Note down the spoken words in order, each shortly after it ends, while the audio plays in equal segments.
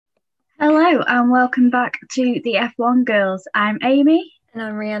Hello and welcome back to the F1 Girls. I'm Amy. And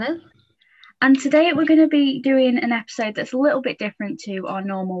I'm Rihanna. And today we're going to be doing an episode that's a little bit different to our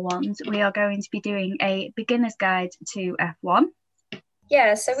normal ones. We are going to be doing a beginner's guide to F1.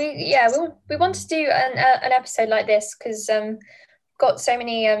 Yeah, so we wanted to do an episode like this because got so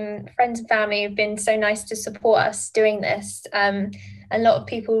many friends and family who've been so nice to support us doing this. A lot of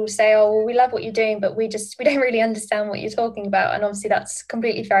people say, "Oh, well, we love what you're doing, but we don't really understand what you're talking about." And obviously, that's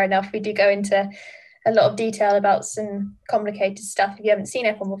completely fair enough. We do go into a lot of detail about some complicated stuff if you haven't seen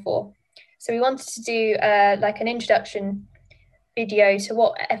F1 before. So we wanted to do like an introduction video to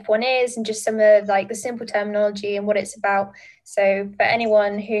what F1 is and just some of like the simple terminology and what it's about. So for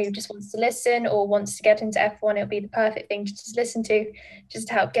anyone who just wants to listen or wants to get into F1, it'll be the perfect thing to just listen to, just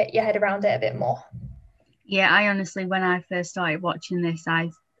to help get your head around it a bit more. Yeah, I honestly, when I first started watching this,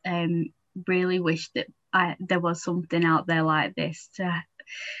 I really wished that there was something out there like this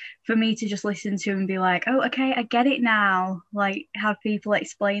for me to just listen to and be like, oh, okay, I get it now. Like, have people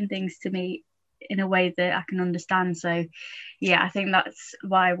explain things to me in a way that I can understand. So, yeah, I think that's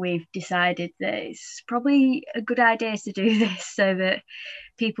why we've decided that it's probably a good idea to do this so that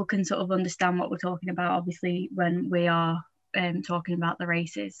people can sort of understand what we're talking about, obviously, when we are talking about the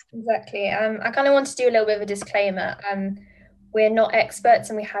races. Exactly. I kind of want to do a little bit of a disclaimer. We're not experts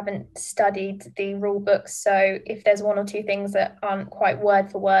and we haven't studied the rule books. So if there's one or two things that aren't quite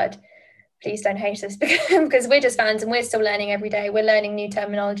word for word, please don't hate us because we're just fans and we're still learning every day. We're learning new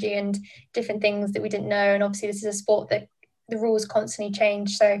terminology and different things that we didn't know. And obviously this is a sport that the rules constantly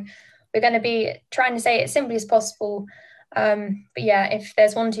change. So we're going to be trying to say it as simply as possible. But yeah, if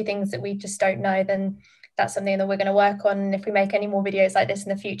there's one or two things that we just don't know, then that's something that we're going to work on. And if we make any more videos like this in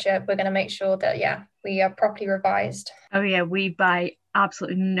the future, we're going to make sure that, yeah, we are properly revised. Oh yeah, we by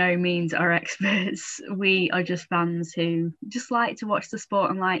absolutely no means are experts. We are just fans who just like to watch the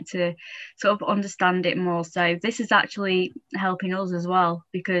sport and like to sort of understand it more. So this is actually helping us as well,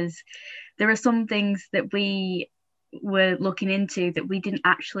 because there are some things that we were looking into that we didn't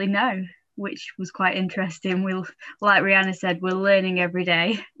actually know, which was quite interesting. Like Rihanna said, we're learning every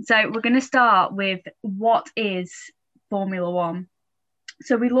day. So we're going to start with what is Formula One.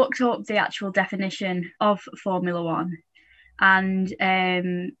 So we looked up the actual definition of Formula One, and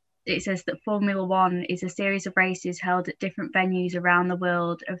it says that Formula One is a series of races held at different venues around the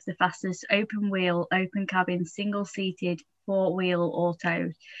world of the fastest open wheel, open cabin, single seated, four wheel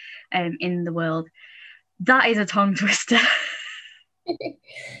autos in the world. That is a tongue twister.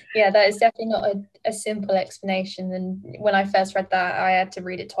 Yeah, that is definitely not a simple explanation. And when I first read that, I had to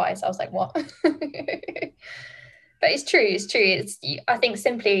read it twice. I was like, what? But it's true. It's true. I think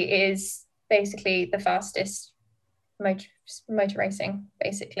simply is basically the fastest motor racing.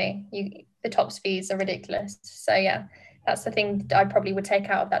 Basically, the top speeds are ridiculous. So yeah, that's the thing that I probably would take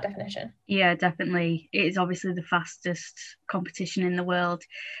out of that definition. Yeah, definitely. It is obviously the fastest competition in the world,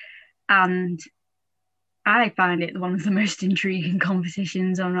 and I find it one of the most intriguing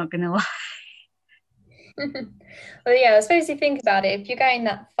competitions. I'm not going to lie. Well, yeah, I suppose you think about it, if you're going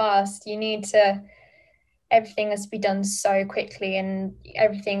that fast, everything has to be done so quickly and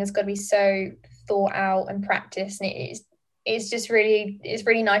everything has got to be so thought out and practiced. And it's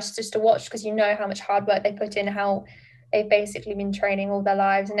really nice just to watch because you know how much hard work they put in, how they've basically been training all their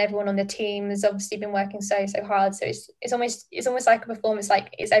lives, and everyone on the team has obviously been working so hard. So it's almost like a performance,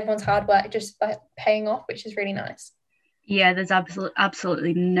 like it's everyone's hard work just paying off, which is really nice. Yeah, there's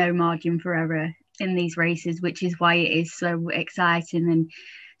absolutely no margin for error in these races, which is why it is so exciting and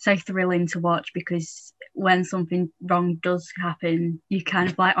so thrilling to watch, because when something wrong does happen, you're kind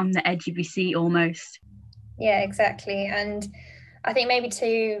of like on the edge of your seat almost. Yeah, exactly. And I think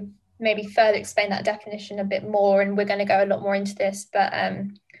maybe further explain that definition a bit more, and we're going to go a lot more into this, but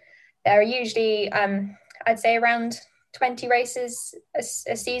there are usually I'd say around 20 races a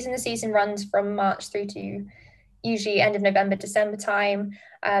season. The season runs from March through to usually end of November, December time.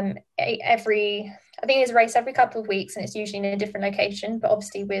 I think there's a race every couple of weeks, and it's usually in a different location. But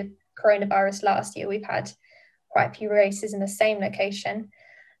obviously, with coronavirus last year, we've had quite a few races in the same location.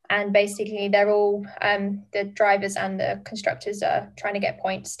 And basically, they're all the drivers and the constructors are trying to get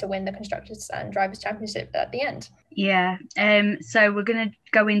points to win the constructors and drivers championship at the end. Yeah. So we're going to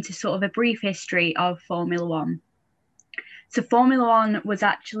go into sort of a brief history of Formula One. So Formula One was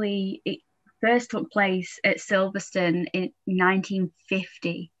actually, it first took place at Silverstone in 1950.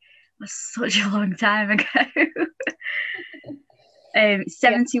 It was such a long time ago.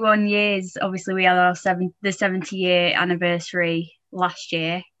 71 years. Obviously, we had the 70-year anniversary last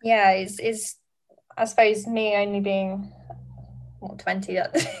year. Yeah, is I suppose me only being 20,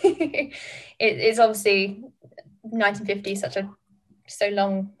 that it's obviously 1950 such a so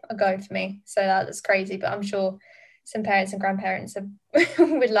long ago for me. So that's crazy, but I'm sure some parents and grandparents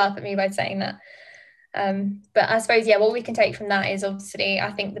would laugh at me by saying that. But I suppose, yeah, what we can take from that is obviously,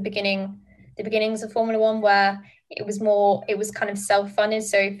 I think the beginnings of Formula One, where it was kind of self-funded.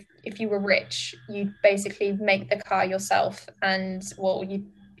 So if you were rich, you'd basically make the car yourself, and well, you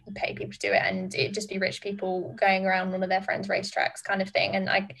pay people to do it, and it'd just be rich people going around one of their friends' racetracks kind of thing. And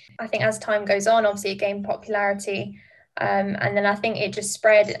I think as time goes on, obviously it gained popularity, and then I think it just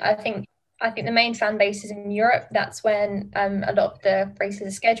spread. I think the main fan base is in Europe. That's when a lot of the races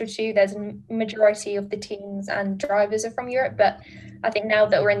are scheduled to. There's a majority of the teams and drivers are from Europe, but I think now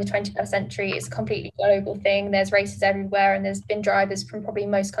that we're in the 21st century, it's a completely global thing. There's races everywhere, and there's been drivers from probably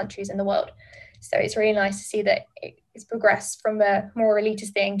most countries in the world. So it's really nice to see that it's progressed from a more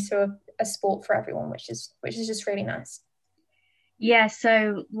elitist thing to a sport for everyone, which is just really nice. Yeah,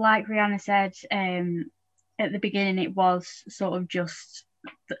 so like Rihanna said, at the beginning it was sort of just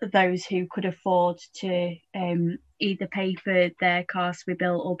those who could afford to either pay for their cars to be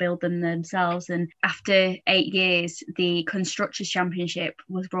built or build them themselves. And after 8 years, the Constructors' Championship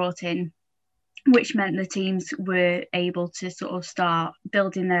was brought in, which meant the teams were able to sort of start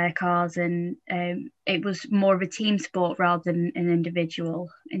building their cars, and it was more of a team sport rather than an individual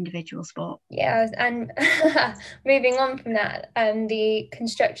sport. Yeah, and moving on from that, the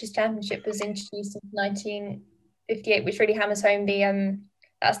Constructors' Championship was introduced in 1958, which really hammers home the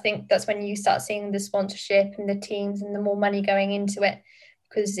I think that's when you start seeing the sponsorship and the teams and the more money going into it,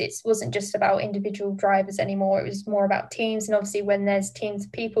 because it wasn't just about individual drivers anymore. It was more about teams, and obviously when there's teams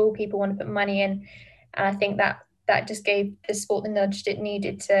of people want to put money in, and I think that just gave the sport the nudge it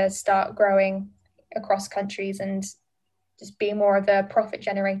needed to start growing across countries and just be more of a profit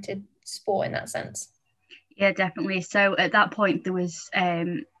generated sport in that sense. Yeah, definitely. So at that point there was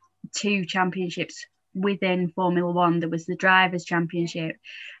 2 championships within Formula One. There was the Drivers' Championship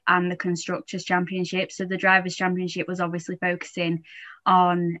and the Constructors' Championship. So the Drivers' Championship was obviously focusing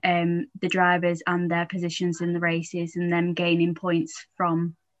on the drivers and their positions in the races and them gaining points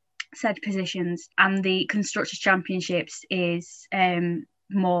from said positions. And the Constructors' Championships is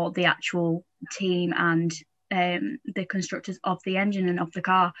more the actual team and the constructors of the engine and of the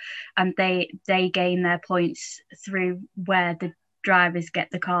car, and they gain their points through where the drivers get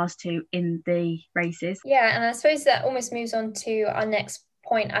the cars to in the races. Yeah, and I suppose that almost moves on to our next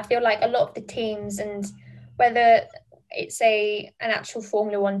point. I feel like a lot of the teams, and whether it's an actual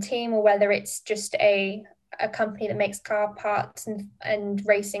Formula One team or whether it's just a company that makes car parts and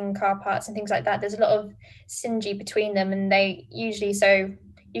racing car parts and things like that, there's a lot of synergy between them, and they usually, so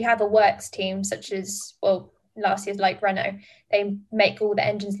you have a works team such as, well, last year's like Renault, they make all the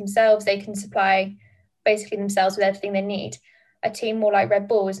engines themselves, they can supply basically themselves with everything they need. A team more like Red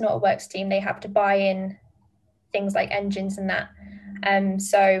Bull is not a works team. They have to buy in things like engines and that.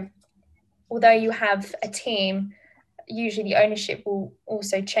 So although you have a team, usually the ownership will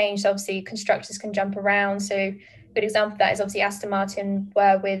also change. So obviously constructors can jump around. So a good example of that is obviously Aston Martin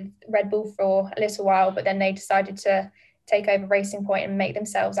were with Red Bull for a little while, but then they decided to take over Racing Point and make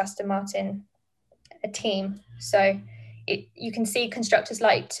themselves Aston Martin a team. So you can see constructors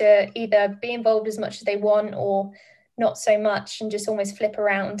like to either be involved as much as they want or not so much, and just almost flip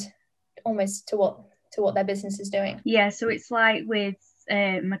around almost to what their business is doing. Yeah, so it's like with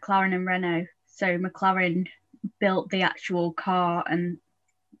McLaren and Renault. So McLaren built the actual car and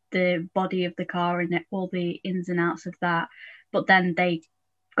the body of the car and all the ins and outs of that, but then they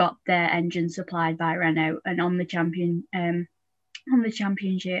got their engine supplied by Renault, and on the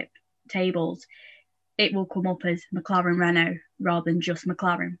championship tables it will come up as McLaren Renault rather than just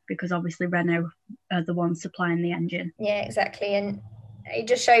McLaren, because obviously Renault are the ones supplying the engine. Yeah, exactly. And it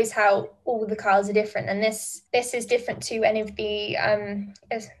just shows how all the cars are different. And this is different to any of the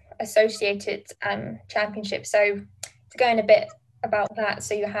associated championships. So to go in a bit about that,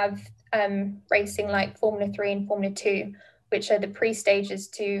 so you have racing like Formula 3 and Formula 2, which are the pre-stages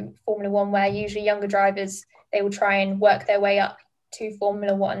to Formula 1, where usually younger drivers, they will try and work their way up to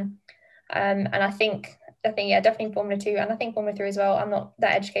Formula 1. And I think, yeah, definitely Formula 2, and I think Formula 3 as well. I'm not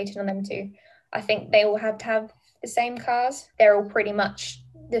that educated on them too. I think they all have to have the same cars. They're all pretty much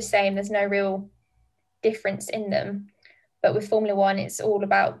the same. There's no real difference in them. But with Formula 1, it's all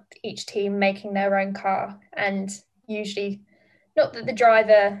about each team making their own car. And usually, not that the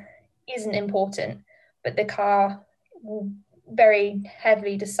driver isn't important, but the car will very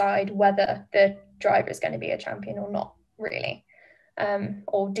heavily decide whether the driver is going to be a champion or not, really.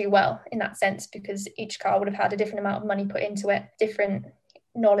 Or do well in that sense, because each car would have had a different amount of money put into it, different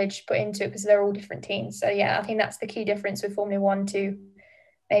knowledge put into it, because they're all different teams. So yeah, I think that's the key difference with Formula 1 to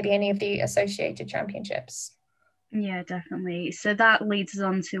maybe any of the associated championships. Yeah, definitely. So that leads us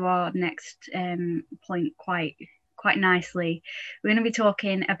on to our next point quite nicely. We're going to be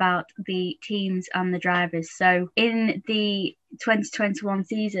talking about the teams and the drivers. So in the 2021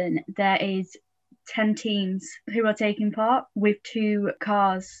 season, there is 10 teams who are taking part with 2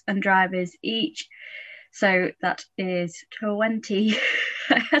 cars and drivers each. So that is 20.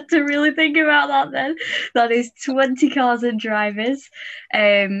 I had to really think about that then. That is 20 cars and drivers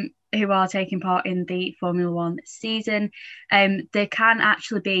who are taking part in the Formula One season. There can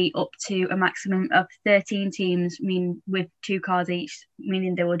actually be up to a maximum of 13 teams, with 2 cars each,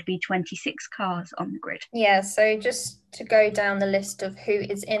 meaning there would be 26 cars on the grid. Yeah, so just to go down the list of who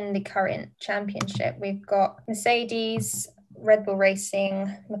is in the current championship, we've got Mercedes, Red Bull Racing,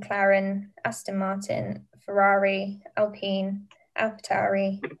 McLaren, Aston Martin, Ferrari, Alpine,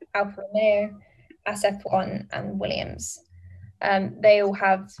 AlphaTauri, Alfa Romeo, SF1, and Williams. They all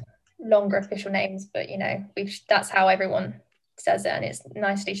have longer official names, but that's how everyone says it, and it's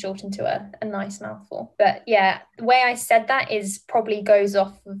nicely shortened to a nice mouthful. But yeah, the way I said that is probably goes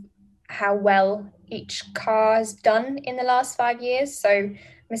off of how well each car has done in the last 5 years. So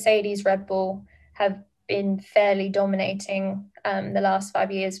Mercedes, Red Bull have been fairly dominating the last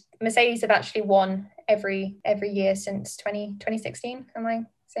 5 years. Mercedes have actually won every year since 2016. Am I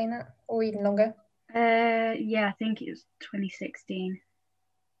saying that? Or even longer? Yeah, I think it was 2016.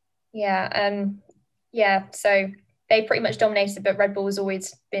 Yeah, so they pretty much dominated, but Red Bull has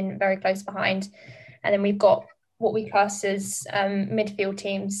always been very close behind. And then we've got what we class as midfield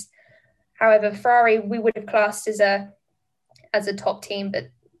teams. However, Ferrari we would have classed as a top team,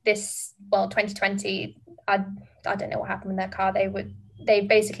 but 2020, I don't know what happened with their car. They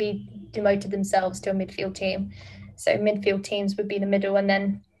basically demoted themselves to a midfield team. So midfield teams would be the middle, and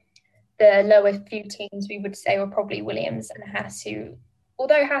then the lower few teams we would say were probably Williams and Haas, who,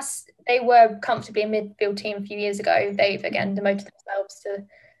 although Haas, they were comfortably a midfield team a few years ago, they've again demoted themselves to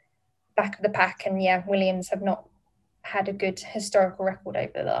back of the pack. And yeah, Williams have not had a good historical record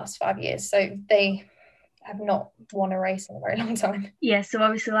over the last 5 years. So they have not won a race in a very long time. Yeah, so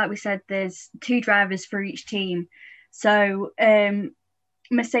obviously, like we said, there's 2 drivers for each team. So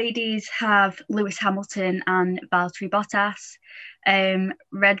Mercedes have Lewis Hamilton and Valtteri Bottas.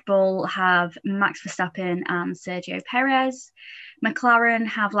 Red Bull have Max Verstappen and Sergio Perez. McLaren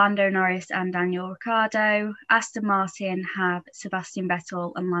have Lando Norris and Daniel Ricciardo. Aston Martin have Sebastian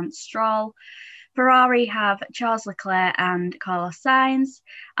Vettel and Lance Stroll. Ferrari have Charles Leclerc and Carlos Sainz.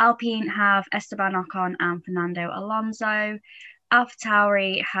 Alpine have Esteban Ocon and Fernando Alonso.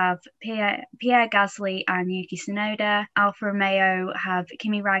 AlphaTauri have Pierre Gasly and Yuki Tsunoda. Alfa Romeo have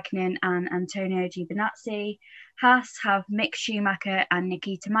Kimi Raikkonen and Antonio Giovinazzi. Haas have Mick Schumacher and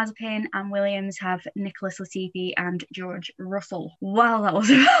Nikita Mazepin. And Williams have Nicholas Latifi and George Russell. Wow, that was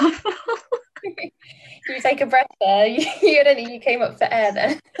a mouthful. Did you take a breath there? You came up for air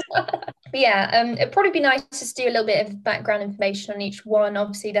there. But yeah, it'd probably be nice to do a little bit of background information on each one.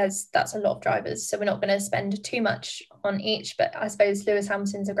 Obviously, that's a lot of drivers, so we're not going to spend too much on each. But I suppose Lewis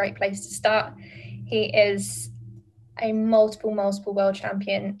Hamilton's a great place to start. He is a multiple world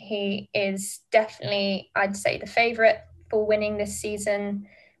champion. He is definitely, I'd say, the favourite for winning this season,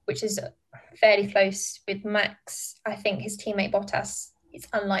 which is fairly close with Max. I think his teammate Bottas is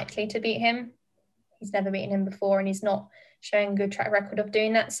unlikely to beat him. He's never beaten him before, and he's not showing a good track record of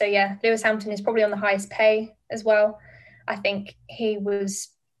doing that. So yeah, Lewis Hamilton is probably on the highest pay as well. I think he was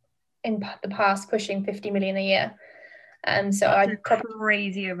in the past pushing 50 million a year. So That's a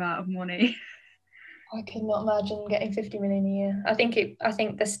crazy amount of money. I could not imagine getting 50 million a year. I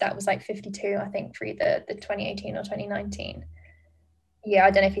think the stat was like 52, I think, for either the 2018 or 2019. Yeah,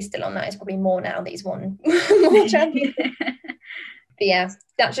 I don't know if he's still on that. It's probably more now that he's won more championships. But yeah,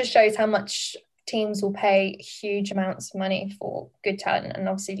 that just shows how much teams will pay huge amounts of money for good talent. And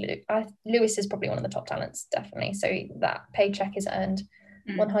obviously Lewis is probably one of the top talents, definitely. So that paycheck is earned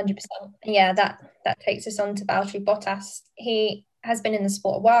 100%. Yeah, that takes us on to Valtteri Bottas. He has been in the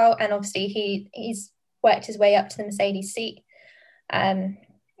sport a while, and obviously he's worked his way up to the Mercedes seat.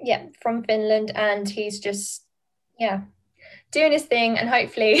 From Finland, and he's just doing his thing. And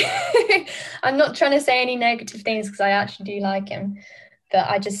hopefully I'm not trying to say any negative things because I actually do like him, but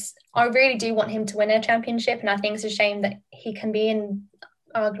I really do want him to win a championship. And I think it's a shame that he can be in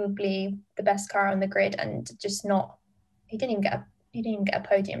arguably the best car on the grid and just not. He didn't even get a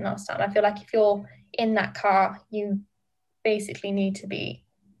podium last time. I feel like if you're in that car, you basically need to be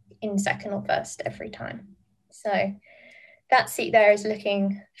in second or first every time. So that seat there is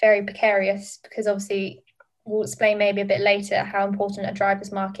looking very precarious, because obviously we'll explain maybe a bit later how important a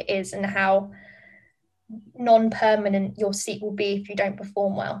driver's market is and how non-permanent your seat will be if you don't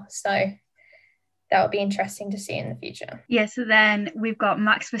perform well. So that would be interesting to see in the future. Yeah, so then we've got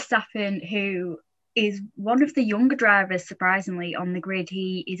Max Verstappen, who is one of the younger drivers, surprisingly, on the grid.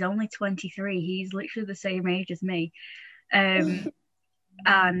 He is only 23. He's literally the same age as me. And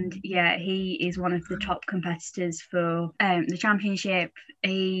yeah, he is one of the top competitors for the championship.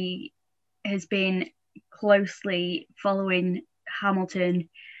 He has been closely following Hamilton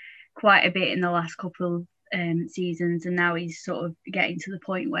quite a bit in the last couple of seasons, and now he's sort of getting to the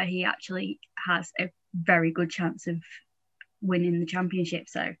point where he actually has a very good chance of winning the championship.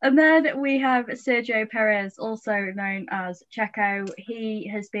 So, and then we have Sergio Perez, also known as Checo. He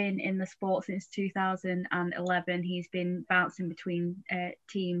has been in the sport since 2011. He's been bouncing between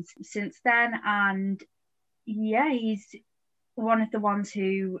teams since then, and yeah, he's one of the ones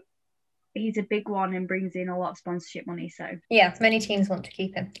who, he's a big one and brings in a lot of sponsorship money. So yeah, many teams want to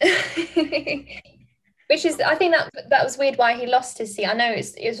keep him. Which is, I think that was weird why he lost his seat. I know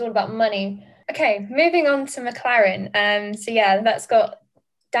it was all about money. Okay, moving on to McLaren. So yeah, that's got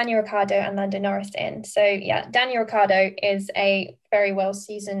Daniel Ricciardo and Lando Norris in. So yeah, Daniel Ricciardo is a very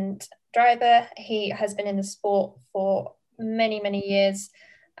well-seasoned driver. He has been in the sport for many, many years.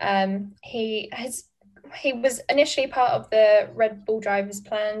 He was initially part of the Red Bull drivers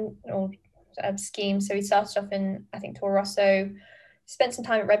plan or scheme. So he started off in, I think, Toro Rosso, spent some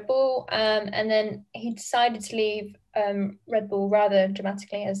time at Red Bull, and then he decided to leave Red Bull rather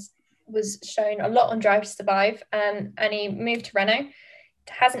dramatically, as was shown a lot on Drive to Survive, and he moved to Renault.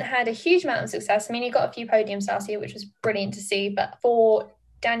 Hasn't had a huge amount of success. I mean, he got a few podiums last year, which was brilliant to see, but for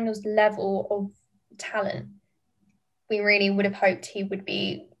Daniel's level of talent, we really would have hoped he would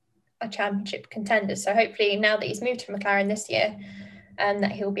be a championship contender. So hopefully now that he's moved to McLaren this year,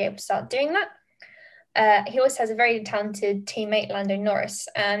 that he'll be able to start doing that. He also has a very talented teammate, Lando Norris,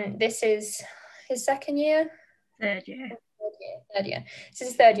 and this is his Third year. This is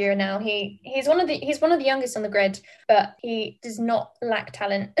his third year now. He's one of the youngest on the grid, but he does not lack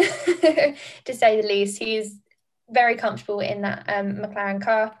talent, to say the least. He's very comfortable in that McLaren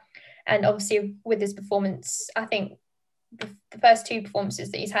car, and obviously with his performance, I think the first two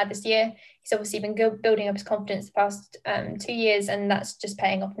performances that he's had this year, he's obviously been building up his confidence the past 2 years, and that's just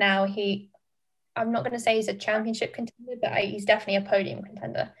paying off now. I'm not going to say he's a championship contender, but he's definitely a podium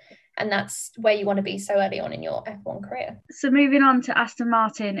contender. And that's where you want to be so early on in your F1 career. So moving on to Aston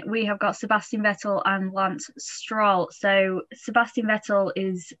Martin, we have got Sebastian Vettel and Lance Stroll. So Sebastian Vettel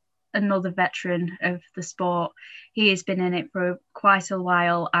is another veteran of the sport. He has been in it for quite a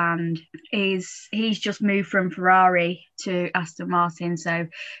while, and he's just moved from Ferrari to Aston Martin. So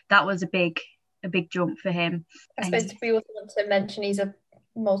that was a big jump for him. I suppose we also want to mention he's a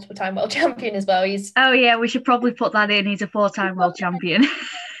multiple-time world champion as well. Oh yeah, we should probably put that in. He's a 4-time world champion.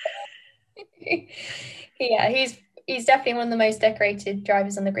 Yeah, he's definitely one of the most decorated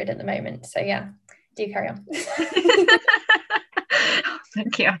drivers on the grid at the moment. So yeah, do carry on.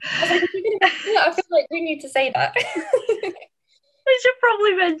 Thank you. I feel like we need to say that. We should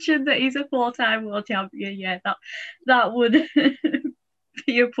probably mention that he's a 4-time world champion. Yeah, that would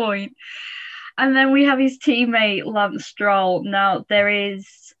be a point. And then we have his teammate Lance Stroll. Now there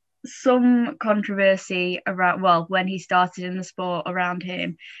is some controversy around, well, when he started in the sport, around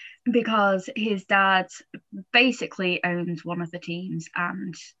him, because his dad basically owns one of the teams,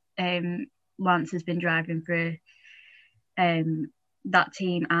 and Lance has been driving for that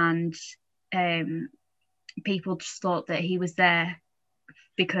team, and people just thought that he was there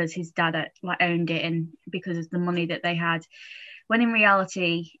because his dad owned it and because of the money that they had, when in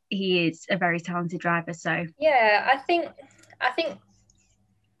reality he is a very talented driver. So yeah, I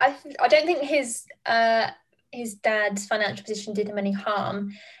don't think his dad's financial position did him any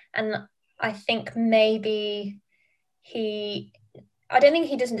harm, and I think maybe I don't think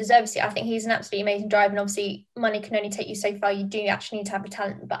he doesn't deserve a seat. I think he's an absolutely amazing driver, and obviously money can only take you so far. You do actually need to have the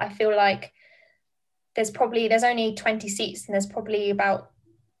talent, but I feel like there's only 20 seats, and there's probably about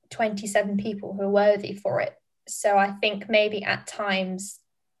 27 people who are worthy for it. So I think maybe at times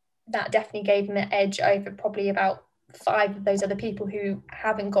that definitely gave him an edge over probably about 5 of those other people who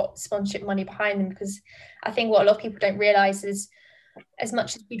haven't got sponsorship money behind them, because I think what a lot of people don't realise is, as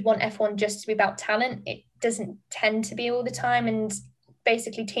much as we'd want F1 just to be about talent, it doesn't tend to be all the time, and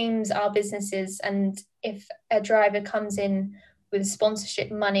basically teams are businesses, and if a driver comes in with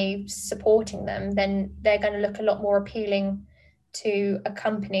sponsorship money supporting them, then they're going to look a lot more appealing to a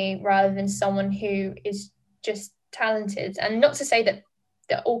company rather than someone who is just talented. And not to say that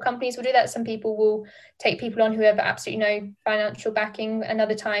all companies will do that. Some people will take people on who have absolutely no financial backing, and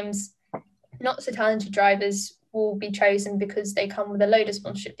other times not so talented drivers will be chosen because they come with a load of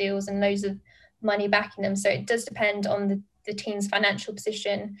sponsorship deals and loads of money backing them. So it does depend on the team's financial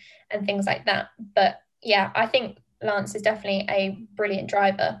position and things like that. But yeah, I think Lance is definitely a brilliant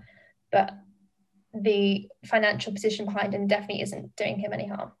driver, but the financial position behind him definitely isn't doing him any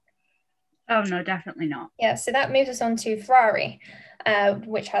harm. Oh no, definitely not. Yeah, so that moves us on to Ferrari,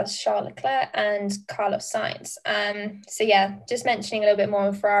 which has Charles Leclerc and Carlos Sainz. So yeah, just mentioning a little bit more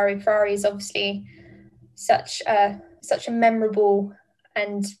on Ferrari. Ferrari is obviously such a memorable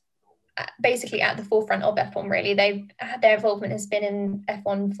and basically at the forefront of F1. Really, their involvement has been in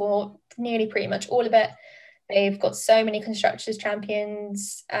F1 for nearly pretty much all of it. They've got so many constructors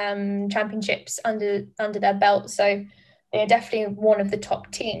championships under their belt, so they're definitely one of the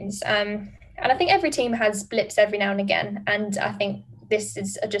top teams. And I think every team has blips every now and again, and I think this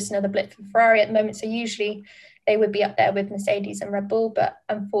is just another blip for Ferrari at the moment. So usually they would be up there with Mercedes and Red Bull, but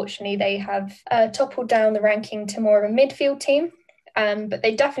unfortunately they have toppled down the ranking to more of a midfield team. But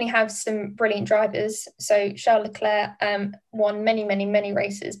they definitely have some brilliant drivers. So Charles Leclerc won many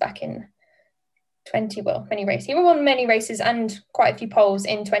races back in many races. He won many races and quite a few poles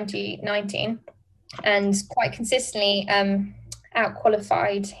in 2019, and quite consistently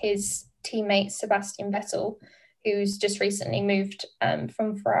outqualified his teammate Sebastian Vettel, who's just recently moved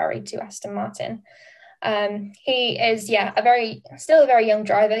from Ferrari to Aston Martin. He is, still a very young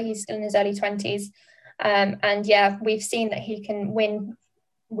driver. He's still in his early 20s. And yeah, we've seen that he can win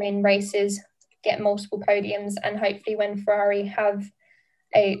races, get multiple podiums, and hopefully when Ferrari have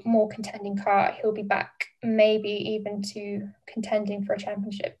a more contending car, he'll be back, maybe even to contending for a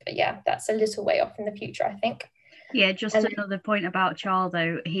championship. But yeah, that's a little way off in the future, I think. Yeah, just another point about Charles,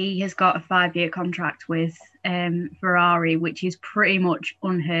 though. He has got a 5-year contract with Ferrari, which is pretty much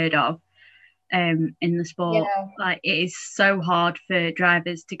unheard of in the sport. Yeah. Like, it is so hard for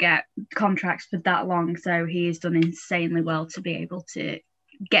drivers to get contracts for that long. So he has done insanely well to be able to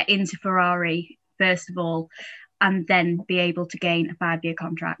get into Ferrari, first of all, and then be able to gain a 5-year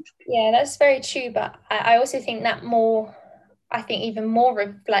contract. Yeah, that's very true. But I also think that even more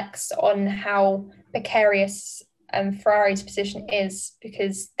reflects on how precarious Ferrari's position is,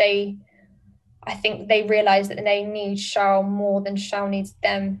 because I think they realise that they need Charles more than Charles needs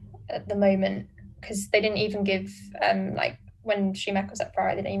them at the moment, because they didn't even give when Schumacher was at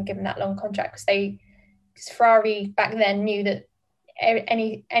Ferrari, they didn't even give him that long contract, because Ferrari back then knew that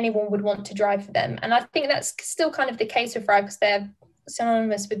anyone would want to drive for them. And I think that's still kind of the case with Ferrari, because they're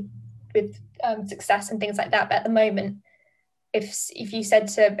synonymous with success and things like that. But at the moment, if you said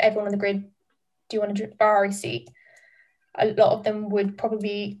to everyone on the grid, do you want a Ferrari seat, a lot of them would probably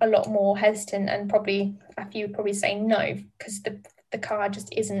be a lot more hesitant, and probably a few would probably say no, because the car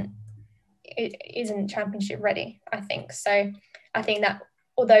just isn't championship ready, I think. So I think that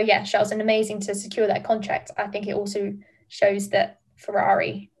although Charles is amazing to secure that contract, I think it also shows that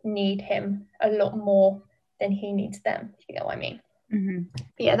Ferrari need him a lot more than he needs them, if you know what I mean. Mm-hmm.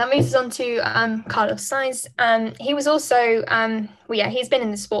 But yeah, that moves us on to Carlos Sainz. He was also he's been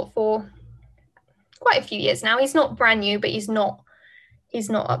in the sport for quite a few years now. He's not brand new, but he's not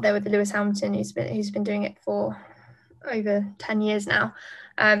up there with Lewis Hamilton, who's been doing it for over 10 years now.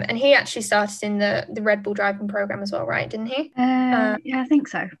 And he actually started in the Red Bull driving program as well, right? Didn't he? Yeah, I think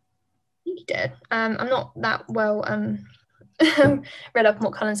so. I think he did. I'm not that well read up on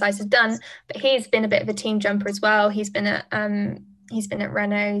what Colin Sainz has done, but he's been a bit of a team jumper as well. He's been at Renault. He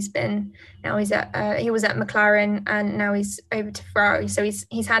was at McLaren, and now he's over to Ferrari. So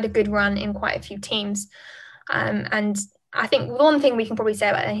he's had a good run in quite a few teams. And I think one thing we can probably say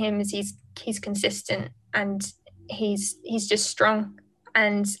about him is he's consistent, and he's just strong,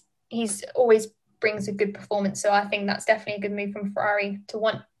 and he's always brings a good performance. So I think that's definitely a good move from Ferrari to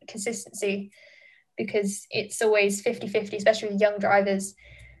want consistency, because it's always 50-50, especially with young drivers.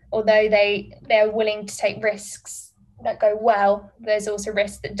 Although they're willing to take risks that go well, there's also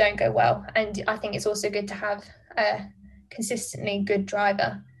risks that don't go well. And I think it's also good to have a consistently good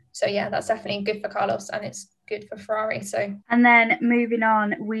driver. So yeah, that's definitely good for Carlos, and it's good for Ferrari. So, and then moving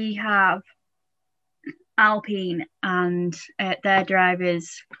on, we have Alpine and their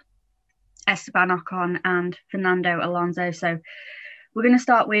drivers Esteban Ocon and Fernando Alonso. So we're going to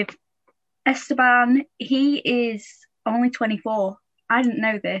start with Esteban. He is only 24. I didn't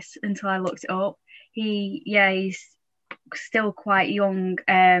know this until I looked it up. He's still quite young.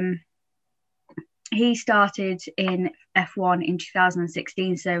 He started in F1 in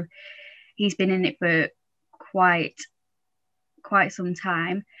 2016, so he's been in it for quite some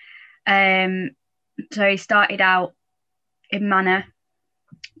time. So he started out in Manor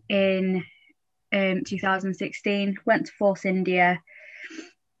in 2016, went to Force India,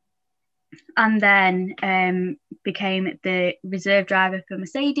 and then became the reserve driver for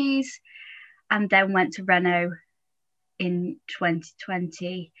Mercedes, and then went to Renault in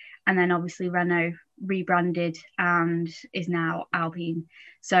 2020, and then obviously Renault rebranded and is now Alpine.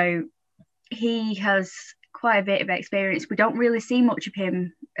 So he has quite a bit of experience. We don't really see much of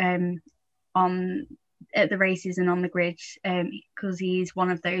him on at the races and on the grid because he's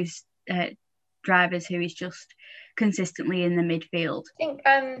one of those drivers who is just consistently in the midfield. I think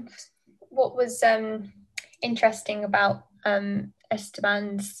what was interesting about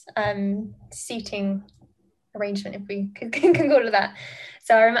Esteban's seating arrangement, if we can call it that.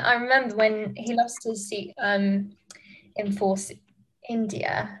 So I remember when he lost his seat in Force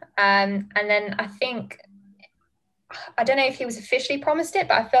India, and then I don't know if he was officially promised it,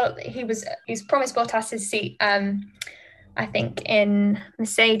 but I felt he was promised Bottas's seat. I think in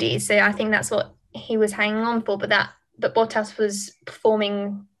Mercedes, so I think that's what he was hanging on for. But Bottas was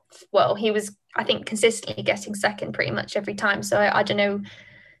performing well. He was, I think, consistently getting second pretty much every time. So I don't know.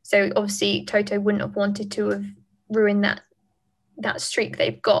 So obviously Toto wouldn't have wanted to have ruined that streak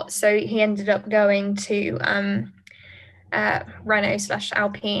they've got. So he ended up going to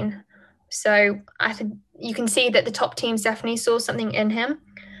Renault/Alpine. So I think you can see that the top teams definitely saw something in him,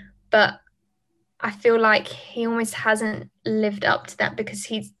 but I feel like he almost hasn't lived up to that because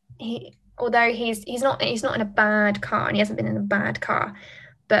although he's not in a bad car and he hasn't been in a bad car,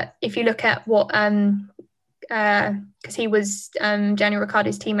 but if you look at what because he was Daniel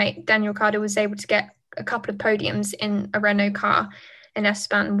Ricciardo's teammate, Daniel Ricciardo was able to get a couple of podiums in a Renault car, and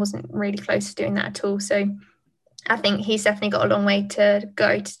Esteban wasn't really close to doing that at all. So I think he's definitely got a long way to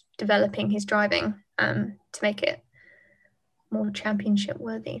go to developing his driving to make it more championship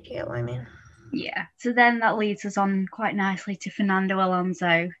worthy, if you get what I mean. Yeah, so then that leads us on quite nicely to Fernando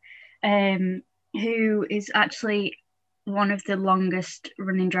Alonso, who is actually one of the longest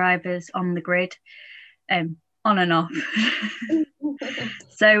running drivers on the grid, on and off.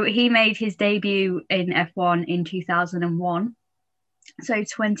 So he made his debut in F1 in 2001, so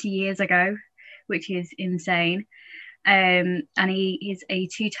 20 years ago, which is insane. And he is a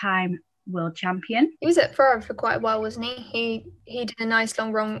two-time world champion. He was at Ferrari for quite a while, wasn't he? He did a nice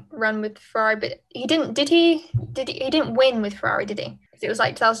long run with Ferrari, but he didn't win with Ferrari, did he? Because it was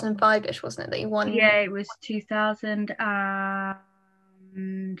like 2005-ish, wasn't it, that he won? Yeah, it was 2005,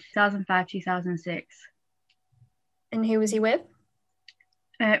 2006. And who was he with?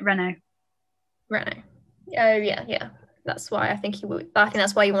 Renault. Oh yeah. That's why I think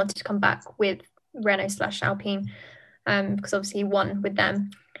that's why he wanted to come back with Renault/Alpine, because obviously he won with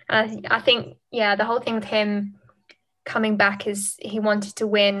them. And I think the whole thing with him coming back is he wanted to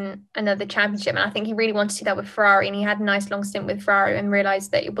win another championship, and I think he really wanted to do that with Ferrari, and he had a nice long stint with Ferrari and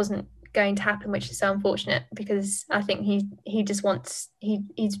realised that it wasn't going to happen, which is so unfortunate because I think he just wants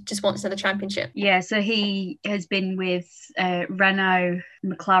another championship. Yeah, so he has been with Renault,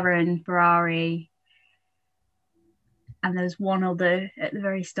 McLaren, Ferrari, and there's one other at the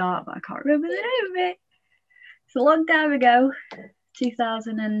very start, but I can't remember the name of it. It's a long time ago.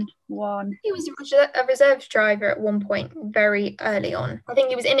 2001. He was a reserve driver at one point very early on. I think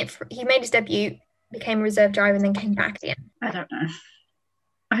he was in it. He made his debut, became a reserve driver, and then came back again. I don't know.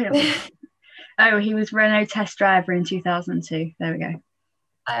 Oh, he was Renault test driver in 2002. There we go.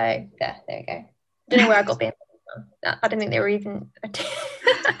 Oh, there we go. I don't know where I got the from. I don't think they were even.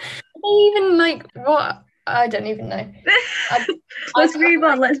 Even like what? I don't even know. Let's move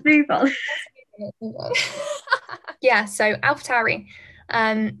on. Yeah, so AlphaTauri,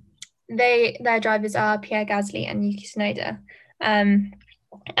 their drivers are Pierre Gasly and Yuki Tsunoda.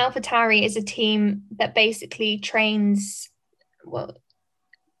 AlphaTauri is a team that basically trains, well,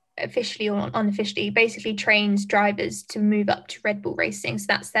 officially or unofficially, basically trains drivers to move up to Red Bull Racing. So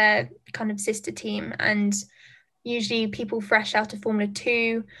that's their kind of sister team. And usually people fresh out of Formula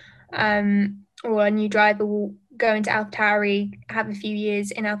 2 or a new driver will go into AlphaTauri, have a few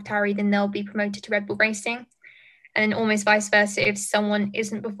years in AlphaTauri, then they'll be promoted to Red Bull Racing. And almost vice versa, if someone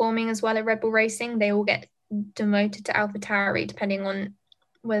isn't performing as well at Red Bull Racing, they will get demoted to AlphaTauri, depending on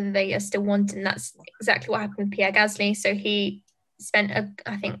whether they are still wanted. And that's exactly what happened with Pierre Gasly. So he spent,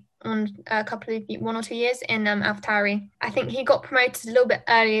 one or 2 years in AlphaTauri. I think he got promoted a little bit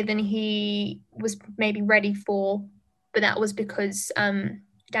earlier than he was maybe ready for, but that was because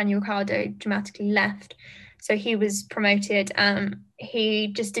Daniel Ricciardo dramatically left. So he was promoted.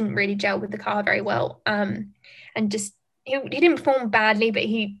 He just didn't really gel with the car very well. And just he didn't perform badly, but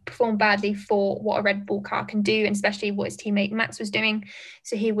he performed badly for what a Red Bull car can do, and especially what his teammate Max was doing.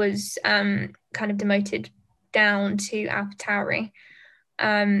 So he was kind of demoted down to AlphaTauri.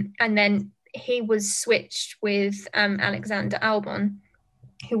 And then he was switched with Alexander Albon,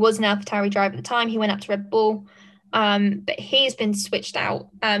 who was an AlphaTauri driver at the time. He went up to Red Bull. But he's been switched out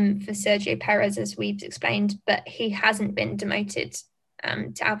for Sergio Perez, as we've explained, but he hasn't been demoted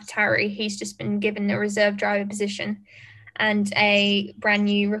to AlphaTauri. He's just been given a reserve driver position, and a brand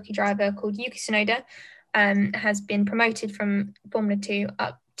new rookie driver called Yuki Tsunoda has been promoted from Formula 2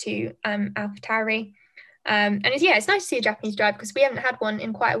 up to AlphaTauri. And it's nice to see a Japanese driver, because we haven't had one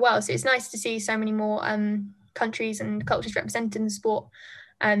in quite a while. So it's nice to see so many more countries and cultures represented in the sport.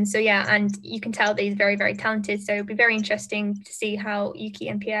 And you can tell that he's very, very talented. So it'll be very interesting to see how Yuki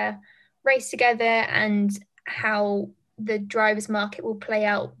and Pierre race together, and how the drivers' market will play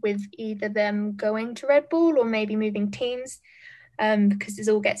out with either them going to Red Bull or maybe moving teams, because this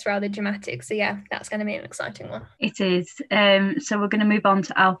all gets rather dramatic. So yeah, that's going to be an exciting one. It is. So we're going to move on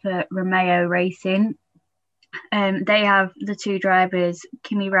to Alfa Romeo Racing. They have the two drivers,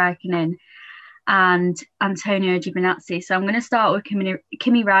 Kimi Räikkönen and Antonio Giovinazzi. So I'm going to start with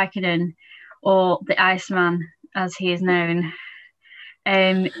Kimi Räikkönen, or the Iceman, as he is known.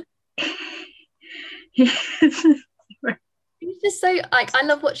 He's just so, like, I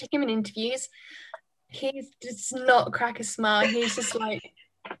love watching him in interviews. He's just not crack a smile. He's just like,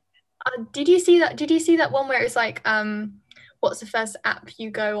 did you see that one where it was like, what's the first app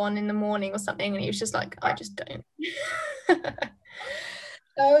you go on in the morning or something? And he was just like, I just don't.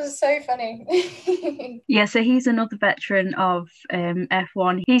 That was so funny. Yeah, so he's another veteran of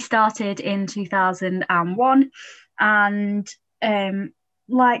F1. He started in 2001, and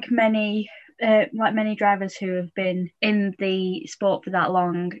like many drivers who have been in the sport for that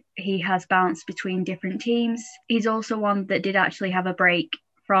long, he has bounced between different teams. He's also one that did actually have a break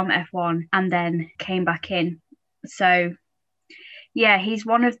from F1 and then came back in. So yeah, he's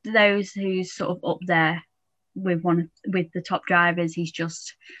one of those who's sort of up there with the top drivers. He's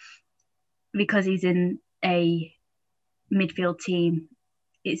just, because he's in a midfield team,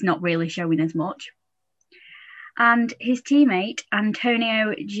 it's not really showing as much. And his teammate,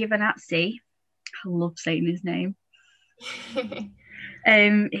 Antonio Giovinazzi, I love saying his name.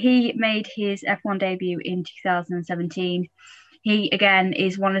 He made his F1 debut in 2017. He, again,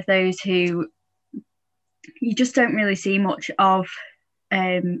 is one of those who you just don't really see much of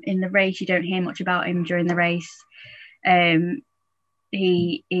in the race. You don't hear much about him during the race.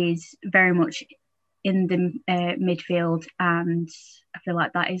 He is very much in the midfield, and I feel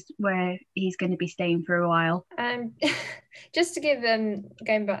like that is where he's going to be staying for a while. Just to give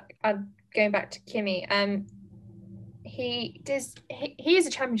going back to Kimi, he is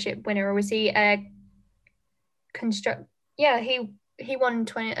a championship winner, or was he a construct? Yeah, he won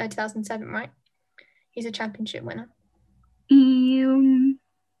 2007, right? He's a championship winner. I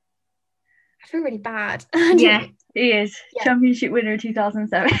feel really bad. Yeah, he is. Yeah. Championship winner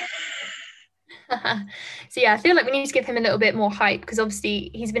 2007. So yeah, I feel like we need to give him a little bit more hype, because obviously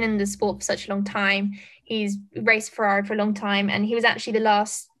he's been in the sport for such a long time. He's raced Ferrari for a long time, and he was actually the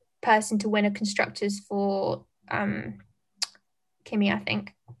last person to win a constructors for Kimi, I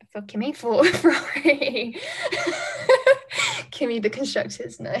think. For Ferrari. Kimi the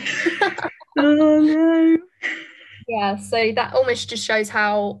constructors, no. Oh no. Yeah, so that almost just shows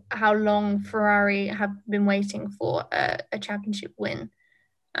how long Ferrari have been waiting for a championship win.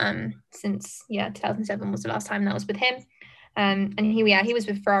 Since 2007 was the last time that was with him, and he was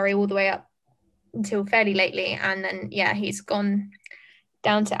with Ferrari all the way up until fairly lately, and then he's gone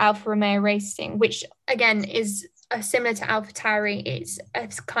down to Alfa Romeo Racing, which again is similar to AlphaTauri.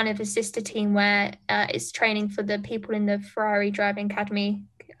 It's kind of a sister team where it's training for the people in the Ferrari driving academy.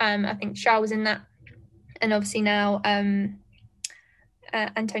 I think Charles was in that, and obviously now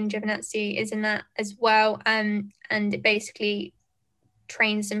Antonio Giovinazzi is in that as well, and it basically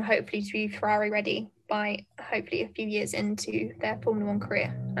trains them hopefully to be Ferrari ready by hopefully a few years into their Formula 1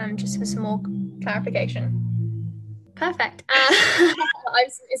 career. Just for some more clarification. Perfect.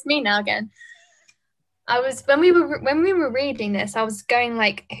 It's me now again. When we were reading this, I was going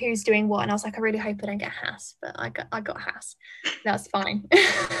like, who's doing what, and I was like, I really hope I don't get Haas, but I got Haas. That's fine.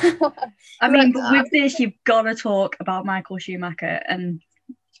 I mean, with this, you've got to talk about Michael Schumacher and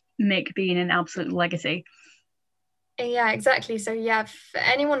Mick being an absolute legacy. Yeah, exactly. So for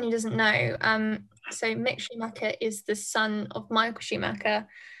anyone who doesn't know, so Mick Schumacher is the son of Michael Schumacher,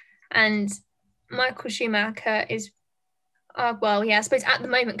 and Michael Schumacher is, I suppose at the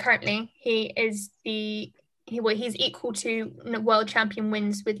moment currently he's equal to world champion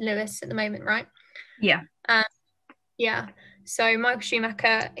wins with Lewis at the moment, right? Yeah. So Michael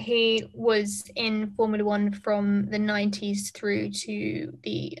Schumacher, he was in Formula 1 from the 90s through to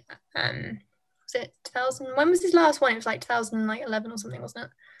the was it 2000? When was his last one? It was like 2011 or something, wasn't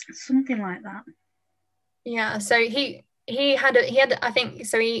it? Something like that. Yeah, so he he had I think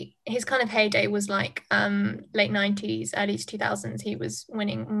so his kind of heyday was like late 90s, early 2000s. He was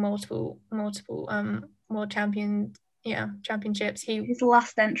winning multiple world championships. His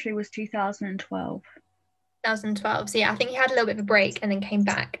last entry was 2012. 2012. So yeah, I think he had a little bit of a break and then came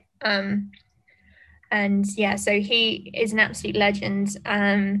back. And yeah, so he is an absolute legend.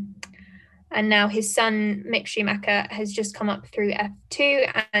 And now his son Mick Schumacher has just come up through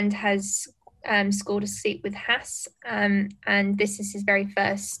F2 and has scored a seat with Haas. And this is his very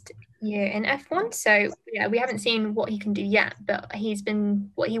first year in F1. So yeah, we haven't seen what he can do yet, but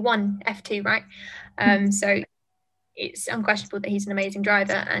he won F2, right? So it's unquestionable that he's an amazing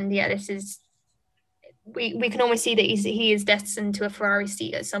driver. And yeah, this is we can almost see that he is destined to a Ferrari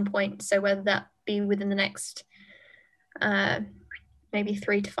seat at some point. So whether that be within the next maybe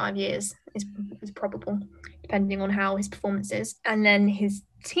 3 to 5 years is probable, depending on how his performance is. And then his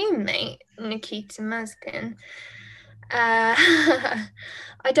teammate Nikita Mazepin. I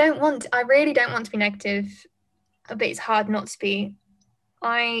really don't want to be negative, but it's hard not to be.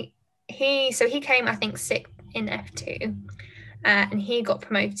 He came, I think, sixth in F2. And he got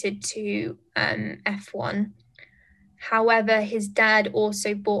promoted to F1. However, his dad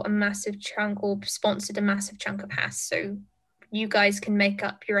also bought a massive chunk or sponsored a massive chunk of Haas. So you guys can make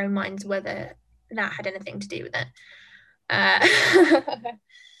up your own minds whether that had anything to do with it.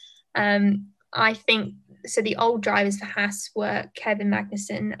 I think so. The old drivers for Haas were Kevin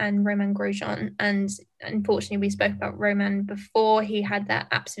Magnussen and Romain Grosjean. And unfortunately, we spoke about Romain before. He had that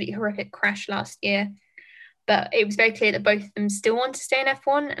absolutely horrific crash last year. But it was very clear that both of them still want to stay in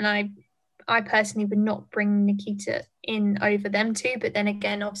F1. And I personally would not bring Nikita in over them two. But then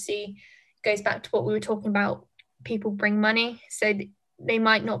again, obviously, it goes back to what we were talking about. People bring money. So they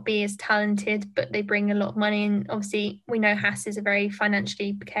might not be as talented, but they bring a lot of money. And obviously, we know Haas is a very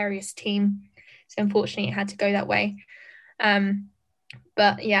financially precarious team. So unfortunately, it had to go that way.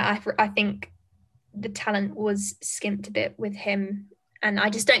 But yeah, I think the talent was skimped a bit with him. And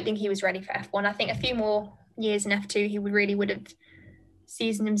I just don't think he was ready for F1. I think a few more years in F2, he would have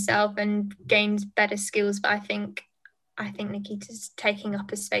seasoned himself and gained better skills. But I think Nikita's taking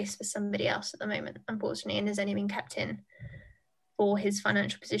up a space for somebody else at the moment, unfortunately, and has only been kept in for his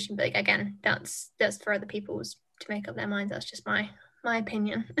financial position. But again, that's for other people to make up their minds. That's just my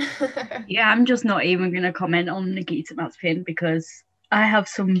opinion. Yeah, I'm just not even going to comment on Nikita Mazepin because I have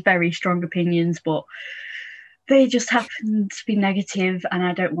some very strong opinions, but they just happen to be negative and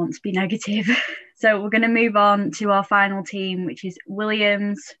I don't want to be negative. So we're going to move on to our final team, which is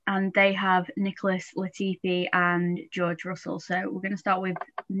Williams, and they have Nicholas Latifi and George Russell. So we're going to start with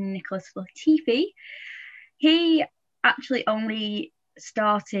Nicholas Latifi. He actually only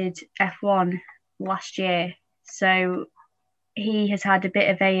started F1 last year, so he has had a bit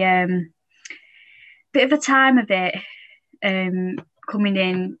of a time of it coming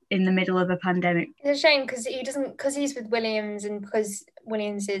in the middle of a pandemic. It's a shame because he's with Williams, and because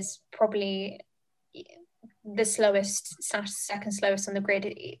Williams is probably the slowest / second slowest on the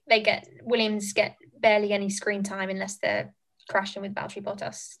grid. Williams get barely any screen time unless they're crashing with Valtteri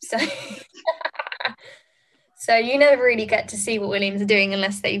Bottas. So you never really get to see what Williams are doing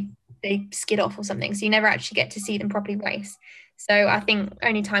unless they skid off or something. So you never actually get to see them properly race. So I think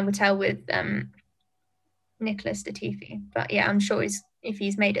only time will tell with Nicholas Latifi. But yeah, I'm sure if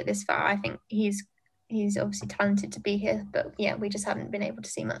he's made it this far, I think he's obviously talented to be here. But yeah, we just haven't been able to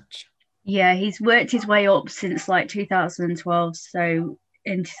see much. Yeah, he's worked his way up since like 2012. So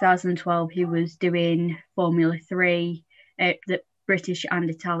in 2012, he was doing Formula 3, the British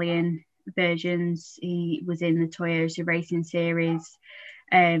and Italian versions. He was in the Toyota Racing Series.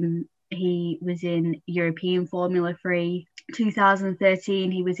 He was in European Formula 3.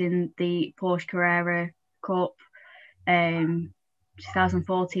 2013, he was in the Porsche Carrera Cup.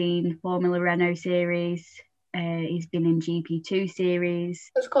 2014, Formula Renault Series. He's been in GP2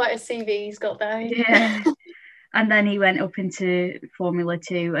 Series. That's quite a CV he's got there. Yeah. And then he went up into Formula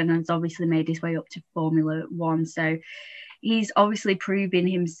 2 and has obviously made his way up to Formula 1. So he's obviously proven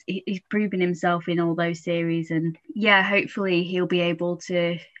himself in all those series. And yeah, hopefully he'll be able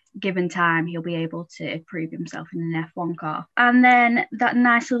to, given time, he'll be able to prove himself in an F1 car. And then that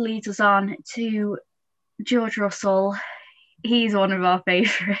nicely leads us on to George Russell. He's one of our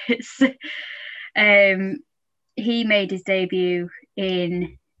favourites. He made his debut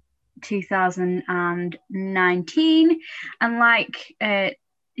in 2019, and like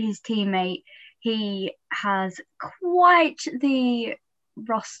his teammate, he has quite the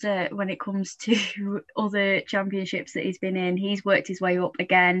roster when it comes to other championships that he's been in. He's worked his way up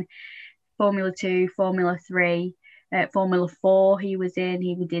again. Formula 2, Formula 3, Formula 4 he was in.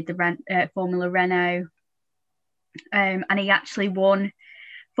 He did the Formula Renault. and he actually won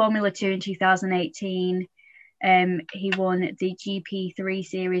Formula 2 in 2018. He won the GP3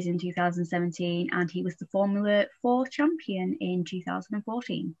 series in 2017, and he was the Formula 4 champion in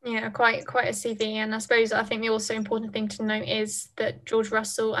 2014. Yeah, quite a CV. And I think the also important thing to note is that George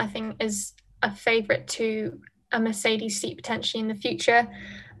Russell, I think, is a favourite to a Mercedes seat potentially in the future.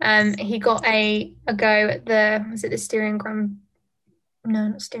 He got a go at the Styrian Grand? No,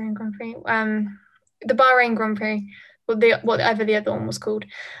 not Styrian Grand Prix. The Bahrain Grand Prix. Whatever the other one was called.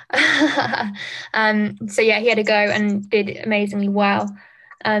 So yeah, he had a go and did amazingly well.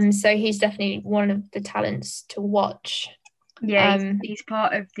 So he's definitely one of the talents to watch. Yeah, he's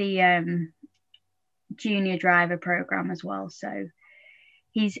part of the junior driver program as well. So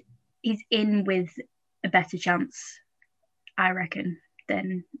he's in with a better chance, I reckon,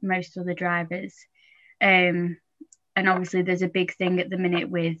 than most other drivers. And obviously there's a big thing at the minute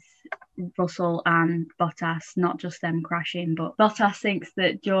with Russell and Bottas, not just them crashing, but Bottas thinks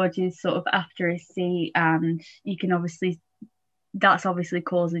that George is sort of after his seat, and you can that's obviously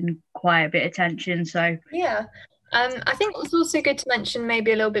causing quite a bit of tension. So yeah, I think it's also good to mention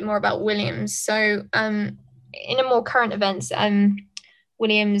maybe a little bit more about Williams. So in a more current events,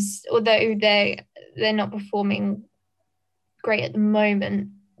 Williams, although they're not performing great at the moment,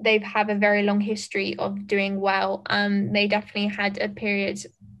 they have a very long history of doing well. They definitely had a period,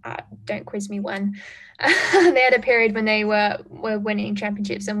 don't quiz me when, they had a period when they were winning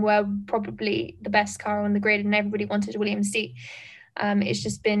championships and were probably the best car on the grid, and everybody wanted a Williams seat. It's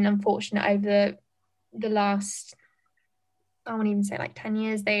just been unfortunate over the last, I won't even say like 10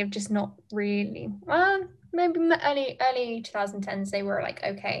 years, they have just not really, maybe early 2010s they were like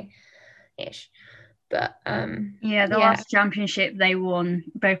okay-ish. But last championship they won,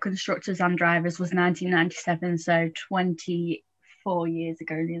 both constructors and drivers, was 1997, so 24 years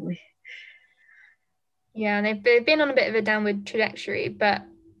ago nearly. Yeah, and they've been on a bit of a downward trajectory, but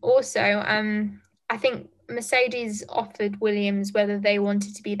also I think Mercedes offered Williams whether they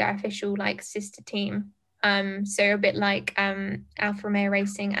wanted to be their official like sister team. So a bit like Alfa Romeo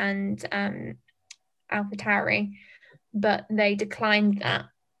Racing and AlphaTauri, but they declined that.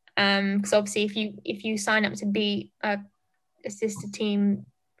 Because obviously if you sign up to be a sister team,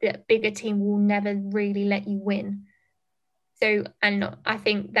 the bigger team will never really let you win. So, and I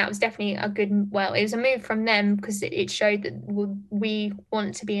think that was definitely it was a move from them, because it showed that we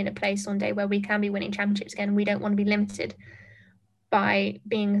want to be in a place one day where we can be winning championships again. We don't want to be limited by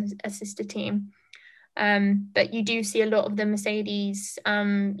being a sister team. But you do see a lot of the Mercedes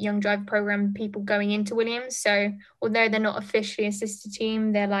young driver program people going into Williams. So although they're not officially a sister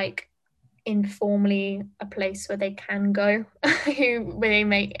team, they're like informally a place where they can go, where they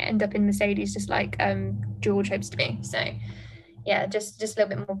may end up in Mercedes, just like George hopes to be. So yeah, just a little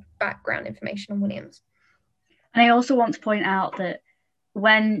bit more background information on Williams. And I also want to point out that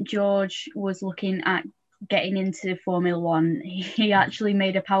when George was looking at getting into Formula One, he actually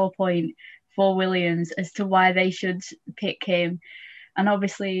made a PowerPoint for Williams as to why they should pick him. And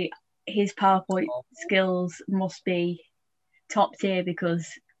obviously his PowerPoint skills must be top tier, because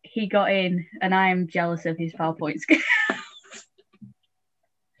he got in, and I am jealous of his PowerPoint skills.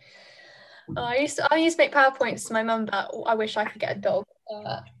 I used to make PowerPoints to my mum, but I wish I could get a dog.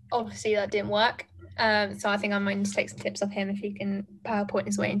 Obviously that didn't work. So I think I might need to take some tips off him if he can PowerPoint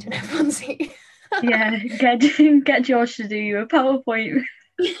his way into an F1 seat. Yeah, get George to do you a PowerPoint.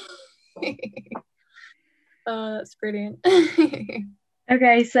 Oh, that's brilliant.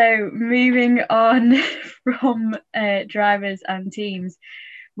 Okay, so moving on from drivers and teams,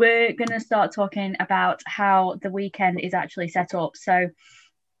 we're going to start talking about how the weekend is actually set up. So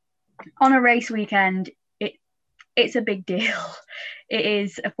on a race weekend, it's a big deal. It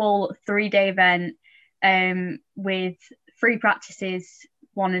is a full 3-day event with 3 practices,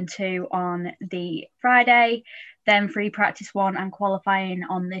 1 and 2 on the Friday, then free practice 1 and qualifying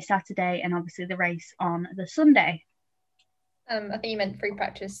on the Saturday, and obviously the race on the Sunday. I think you meant free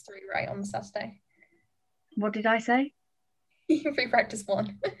practice 3, right, on the Saturday. What did I say? Free practice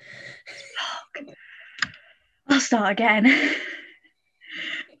 1. I'll start again.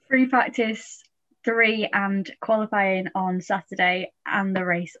 Free practice 3 and qualifying on Saturday, and the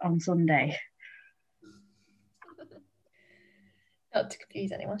race on Sunday. Not to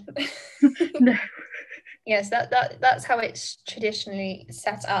confuse anyone. No. Yes, that's how it's traditionally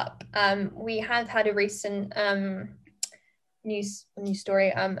set up. We have had a recent news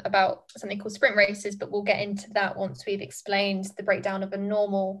story about something called sprint races, but we'll get into that once we've explained the breakdown of a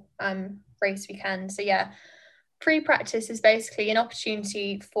normal race weekend. So yeah, pre-practice is basically an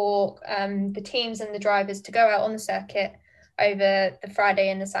opportunity for the teams and the drivers to go out on the circuit over the Friday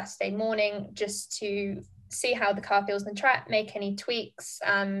and the Saturday morning, just to see how the car feels on the track, make any tweaks.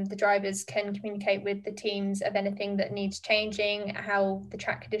 The drivers can communicate with the teams of anything that needs changing, how the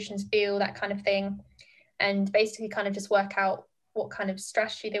track conditions feel, that kind of thing, and basically kind of just work out what kind of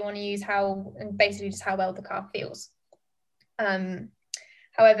strategy they want to use, and basically just how well the car feels.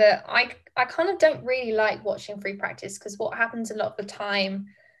 However, I kind of don't really like watching free practice, because what happens a lot of the time,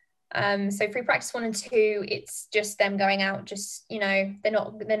 so free practice 1 and 2, it's just them going out, just, you know, they're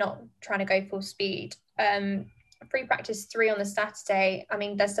not trying to go full speed. Free practice 3 on the Saturday, I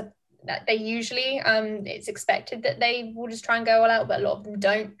mean, they usually, it's expected that they will just try and go all out, but a lot of them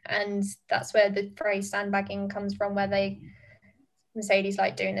don't, and that's where the phrase sandbagging comes from, where Mercedes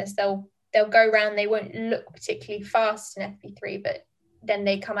like doing this. They'll go around, they won't look particularly fast in FP3, but then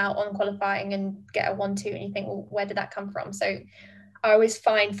they come out on qualifying and get a 1-2, and you think, well, where did that come from? So I always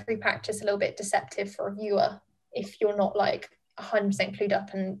find free practice a little bit deceptive for a viewer if you're not like 100% clued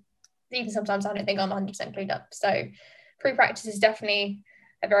up, and even sometimes I don't think I'm 100% clued up. So free practice is definitely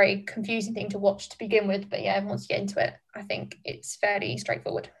a very confusing thing to watch to begin with, but yeah, once you get into it, I think it's fairly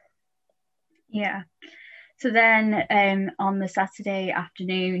straightforward. Yeah. So then on the Saturday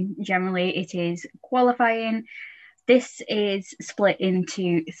afternoon, generally it is qualifying. This is split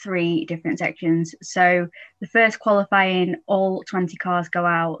into 3 different sections. So the first qualifying, all 20 cars go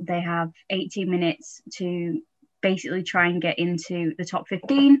out. They have 18 minutes to basically try and get into the top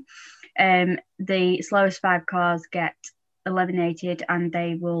 15. The slowest 5 cars get eliminated, and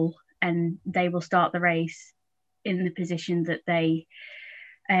they will start the race in the position that they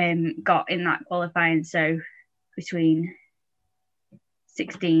got in that qualifying. So between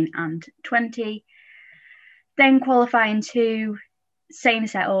 16 and 20. Then qualifying 2, same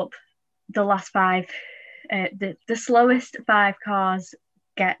setup. The last 5, the slowest 5 cars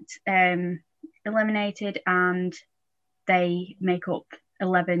get eliminated, and they make up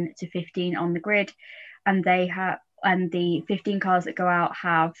 11 to 15 on the grid, and the 15 cars that go out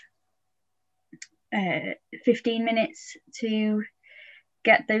have 15 minutes to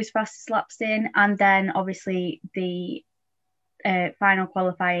get those fastest laps in, and then obviously the final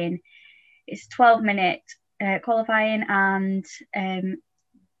qualifying is 12-minute qualifying, and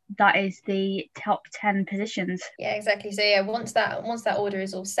that is the top 10 positions. Yeah, exactly. So yeah, once that order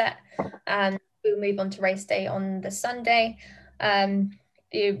is all set, we'll move on to race day on the Sunday.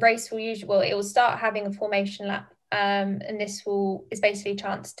 The race it will start having a formation lap, and this is basically a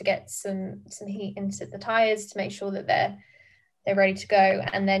chance to get some heat into the tires to make sure that they're ready to go.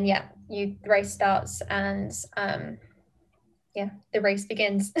 And then the race starts, and the race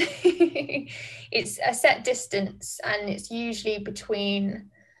begins. It's a set distance, and it's usually between,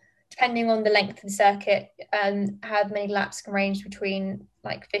 depending on the length of the circuit, how many laps can range between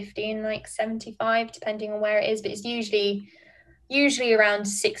like 50 and like 75, depending on where it is, but it's usually around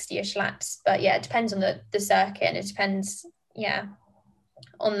 60-ish laps. But yeah, it depends on the circuit, and it depends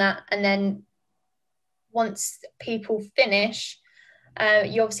on that. And then once people finish,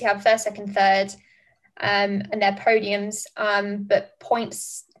 you obviously have first, second, third, and their podiums, but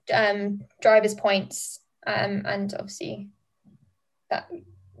points, drivers' points, and obviously that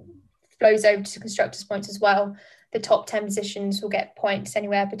flows over to constructors' points as well. The top 10 positions will get points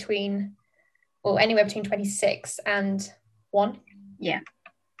anywhere between 26 and 1. Yeah.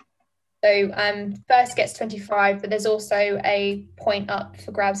 So first gets 25, but there's also a point up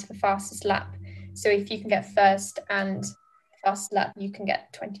for grabs for fastest lap. So if you can get first and fastest lap, you can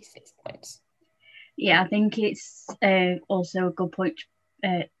get 26 points. Yeah, I think it's also a good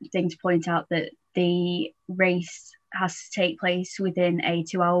thing to point out that the race has to take place within a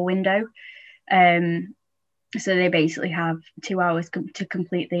 2-hour window. So they basically have 2 hours to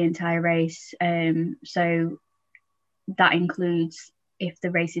complete the entire race. So that includes if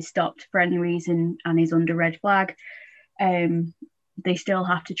the race is stopped for any reason and is under red flag, they still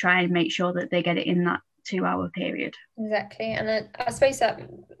have to try and make sure that they get it in that 2-hour period. Exactly. And I suppose that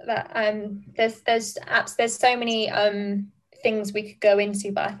there's so many things we could go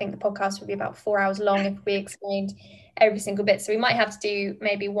into, but I think the podcast would be about 4 hours long if we explained every single bit. So we might have to do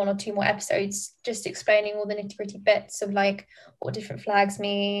maybe 1 or 2 more episodes just explaining all the nitty-gritty bits of like what different flags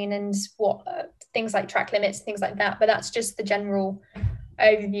mean and what things like track limits, things like that. But that's just the general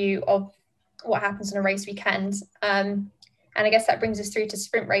overview of what happens on a race weekend. And I guess that brings us through to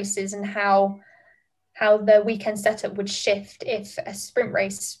sprint races and how the weekend setup would shift if a sprint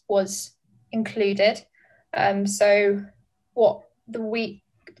race was included. So what the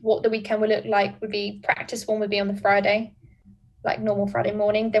weekend would look like would be practice 1 would be on the Friday, like normal Friday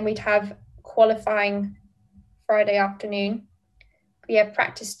morning. Then we'd have qualifying Friday afternoon. We have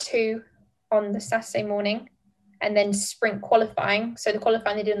practice 2 on the Saturday morning, and then sprint qualifying. So the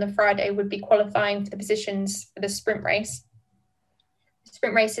qualifying they did on the Friday would be qualifying for the positions for the sprint race.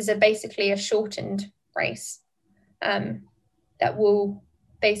 Sprint races are basically a shortened race that will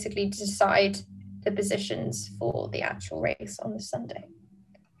basically decide the positions for the actual race on the Sunday.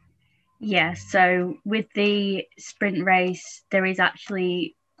 Yeah, so with the sprint race, there is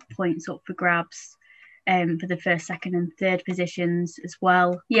actually points up for grabs for the first, second and third positions as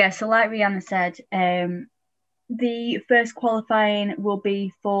well. Yeah, so like Rihanna said, the first qualifying will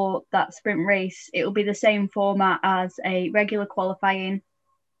be for that sprint race. It will be the same format as a regular qualifying.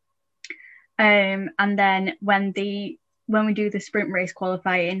 And then when we do the sprint race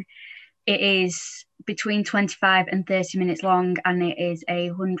qualifying, it is between 25 and 30 minutes long, and it is a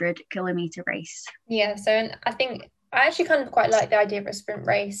 100-kilometer race. Yeah, so and I think I actually kind of quite like the idea of a sprint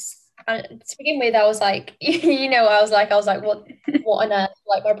race. And to begin with, I was like, I was like, what on earth?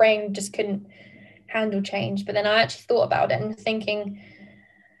 Like, my brain just couldn't handle change. But then I actually thought about it and thinking,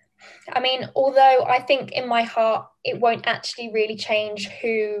 I mean, although I think in my heart it won't actually really change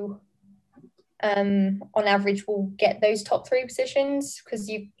who on average will get those top three positions,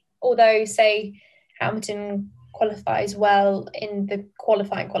 because although say Hamilton qualifies well in the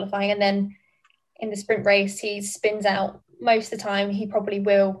qualifying, and then in the sprint race he spins out, most of the time he probably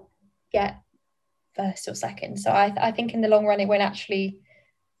will get first or second. So I think in the long run it won't actually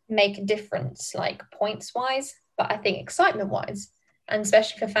make a difference, like points wise, but I think excitement wise, and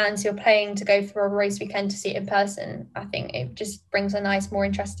especially for fans who are paying to go for a race weekend to see it in person, I think it just brings a nice, more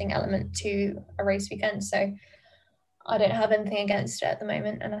interesting element to a race weekend. So I don't have anything against it at the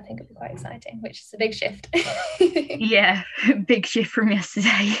moment, and I think it'll be quite exciting, which is a big shift. Yeah, big shift from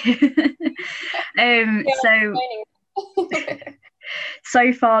yesterday.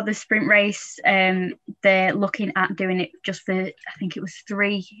 So far the sprint race, they're looking at doing it just for, I think it was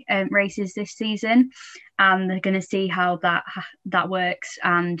 3 races this season, and they're going to see how that works,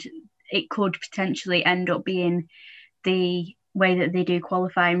 and it could potentially end up being the way that they do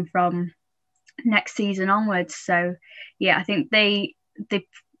qualifying from next season onwards. So yeah, I think they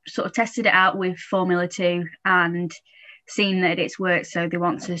sort of tested it out with Formula 2 and seen that it's worked, so they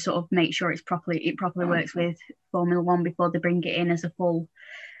want to sort of make sure it properly works with Formula 1 before they bring it in as a full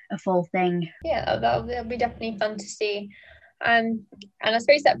thing. Yeah, that'll be definitely fun to see. And I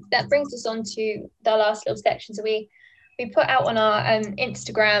suppose that brings us on to the last little section. So we put out on our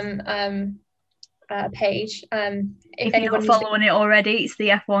Instagram page. If you're not following it already, it's the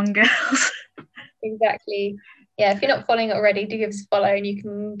F1 Girls. Exactly. Yeah, if you're not following it already, do give us a follow and you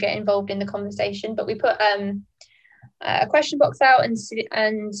can get involved in the conversation. But we put a question box out, and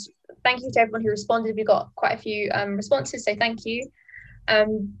thank you to everyone who responded. We got quite a few responses, so thank you.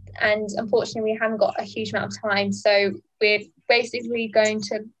 And unfortunately we haven't got a huge amount of time, so we're basically going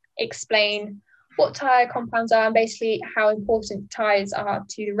to explain what tyre compounds are and basically how important tyres are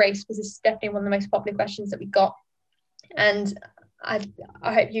to the race, because this is definitely one of the most popular questions that we got. And I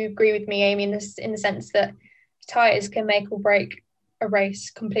hope you agree with me, Amy, in the sense that tyres can make or break a race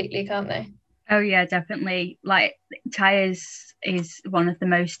completely, can't they? Oh yeah, definitely. Like, tyres is one of the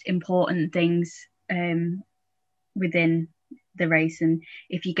most important things within the race, and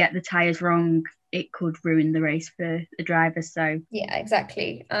if you get the tyres wrong, it could ruin the race for the driver. So yeah,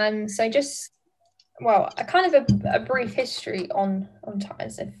 exactly. So just a kind of a brief history on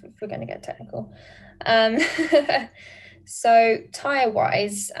tyres, if we're going to get technical. So tyre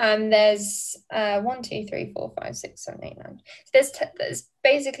wise, there's 1, 2, 3, 4, 5, 6, 7, 8, 9. So there's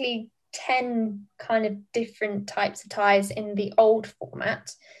basically 10 kind of different types of tyres in the old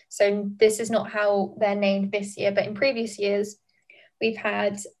format. So this is not how they're named this year, but in previous years we've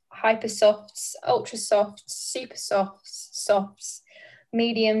had hyper softs, ultra softs, super softs,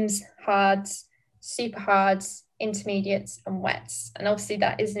 mediums, hards, super hards, intermediates and wets. And obviously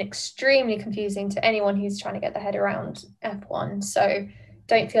that is extremely confusing to anyone who's trying to get their head around F1. So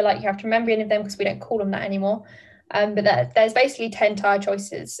don't feel like you have to remember any of them, because we don't call them that anymore. But there's basically 10 tyre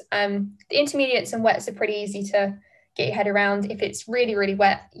choices. The intermediates and wets are pretty easy to get your head around. If it's really, really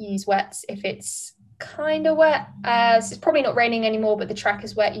wet, you use wets. If it's kind of wet, so it's probably not raining anymore, but the track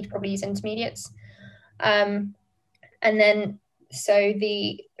is wet, you'd probably use intermediates. And then, so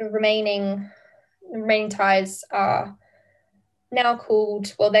the remaining tyres are now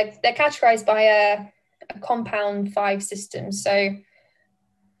called, well, they're categorised by a compound 5 system. So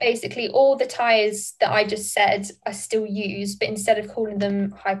basically all the tyres that I just said are still used, but instead of calling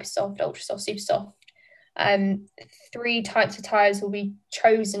them hypersoft, ultrasoft, supersoft, 3 types of tyres will be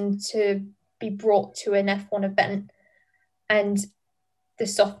chosen to be brought to an F1 event, and the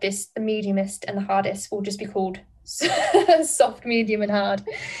softest, the mediumest and the hardest will just be called soft, medium, and hard.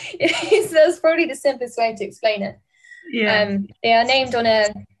 That's probably the simplest way to explain it. Yeah. They are named on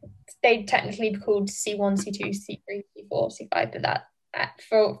they technically be called C1, C2, C3, C4, C5, but that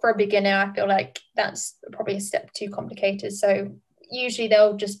for a beginner, I feel like that's probably a step too complicated. So usually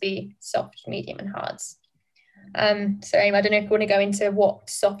they'll just be soft, medium, and hards. So anyway, I don't know if you want to go into what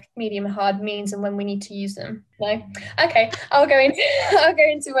soft, medium, and hard means and when we need to use them. No? Okay, I'll go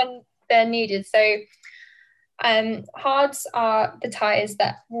into when they're needed. So hards are the tyres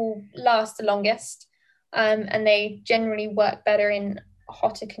that will last the longest, and they generally work better in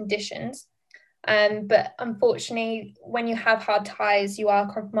hotter conditions. But unfortunately, when you have hard tyres, you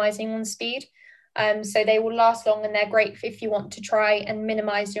are compromising on speed. So they will last long, and they're great if you want to try and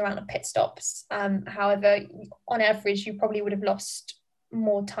minimize the amount of pit stops. However, on average, you probably would have lost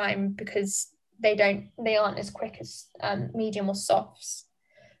more time because they aren't as quick as medium or softs.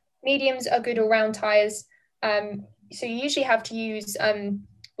 Mediums are good all-round tyres. So you usually have to use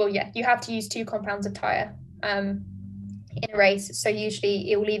you have to use 2 compounds of tyre in a race. So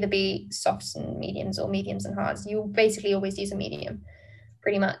usually it will either be softs and mediums or mediums and hards. You'll basically always use a medium,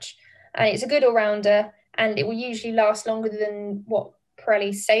 pretty much. And it's a good all-rounder, and it will usually last longer than what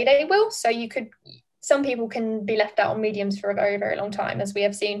Pirelli say they will. So some people can be left out on mediums for a very, very long time, as we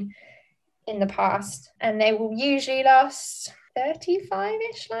have seen in the past. And they will usually last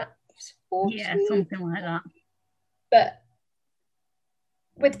 35-ish laps. 40. Yeah, something like that. But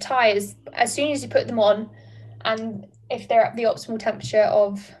with tyres, as soon as you put them on, and if they're at the optimal temperature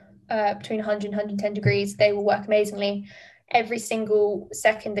of between 100 and 110 degrees, they will work amazingly. Every single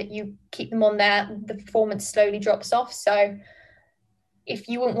second that you keep them on there, the performance slowly drops off. So if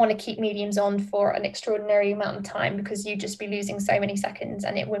you wouldn't want to keep mediums on for an extraordinary amount of time, because you'd just be losing so many seconds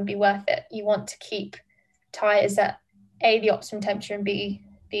and it wouldn't be worth it, you want to keep tyres at A, the optimum temperature, and B,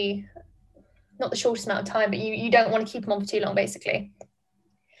 the not the shortest amount of time, but you don't want to keep them on for too long, basically.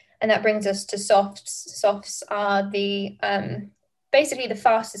 And that brings us to softs. Softs are the basically the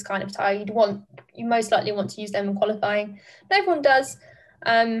fastest kind of tyre. You most likely want to use them in qualifying. Not everyone does,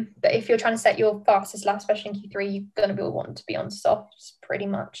 but if you're trying to set your fastest lap, especially in Q3, you're going to want to be on softs pretty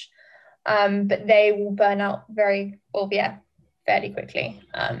much. But they will burn out fairly quickly.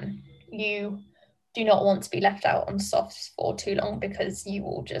 You do not want to be left out on softs for too long, because you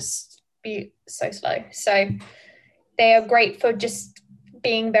will just be so slow. So they are great for just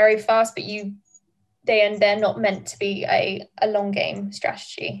being very fast, but they're not meant to be a long game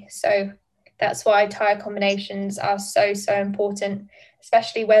strategy. So that's why tyre combinations are so important,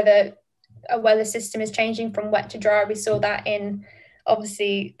 especially where the weather system is changing from wet to dry. We saw that in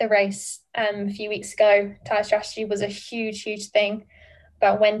obviously the race a few weeks ago. Tyre strategy was a huge thing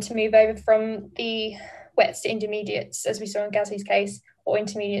about when to move over from the wets to intermediates, as we saw in Gasly's case, or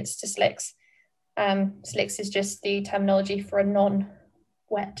intermediates to slicks. Slicks is just the terminology for a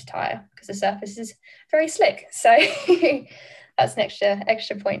non-wet tyre, because the surface is very slick. So that's an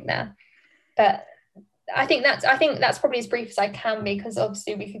extra point there. But I think that's probably as brief as I can be, because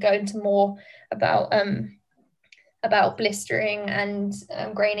obviously we could go into more about blistering and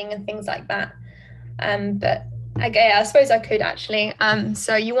graining and things like that. But I suppose I could actually.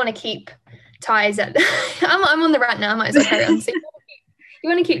 So you want to keep tyres at I'm on the rant now, I might as well carry on. So you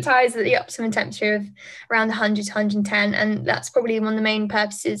want to keep tyres at the optimum temperature of around 100 to 110, and that's probably one of the main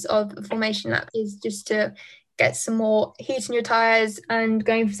purposes of a formation lap, is just to get some more heat in your tyres and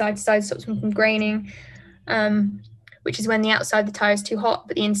going from side to side stops them from graining, which is when the outside of the tyre is too hot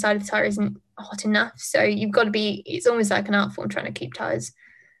but the inside of the tyre isn't hot enough. So you've got to it's almost like an art form trying to keep tyres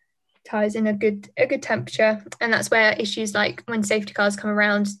in a good temperature. And that's where issues like when safety cars come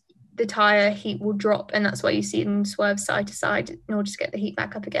around, the tyre heat will drop, and that's why you see them swerve side to side in order to get the heat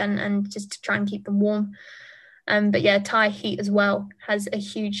back up again, and just to try and keep them warm. But yeah, tyre heat as well has a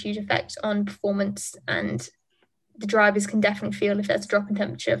huge effect on performance, and the drivers can definitely feel if there's a drop in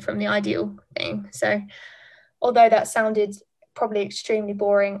temperature from the ideal thing. So although that sounded probably extremely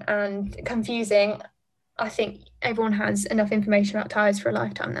boring and confusing, I think everyone has enough information about tyres for a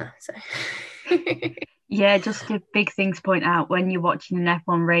lifetime now. So yeah, just a big thing to point out: when you're watching an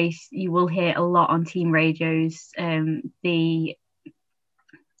F1 race, you will hear a lot on team radios the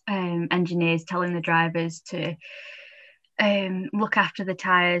engineers telling the drivers to look after the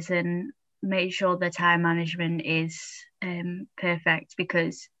tyres and make sure the tyre management is perfect,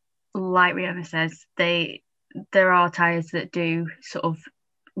 because like Rihanna says, there are tyres that do sort of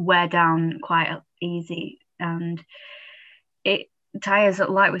wear down quite easy, and tyres,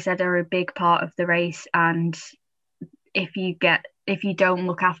 like we said, are a big part of the race. And if you don't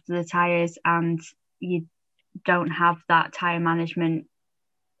look after the tyres and you don't have that tyre management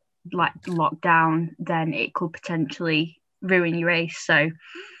like locked down, then it could potentially ruin your race. So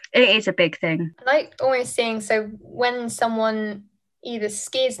it is a big thing. I like always seeing, so when someone either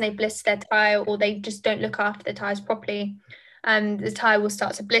skis and they blister their tyre, or they just don't look after their tyres properly, the tyre will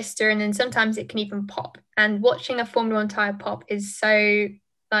start to blister, and then sometimes it can even pop. And watching a Formula One tyre pop is so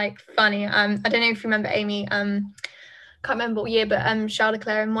like funny. I don't know if you remember, Amy, can't remember what year, but Charles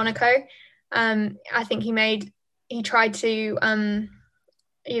Leclerc in Monaco, I think he tried to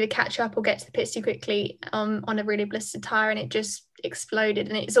either catch up or get to the pits too quickly on a really blistered tyre, and it just exploded,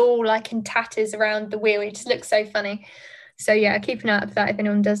 and it's all like in tatters around the wheel. It just looks so funny. So yeah, keep an eye out for that if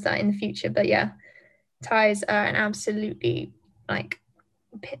anyone does that in the future. But yeah, tyres are an absolutely like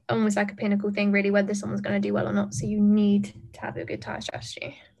almost like a pinnacle thing, really, whether someone's going to do well or not. So you need to have a good tyre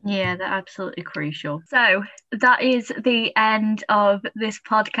strategy. Yeah, they're absolutely crucial. So that is the end of this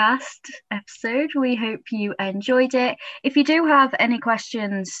podcast episode. We hope you enjoyed it. If you do have any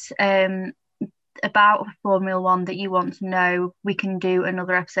questions about Formula One that you want to know, we can do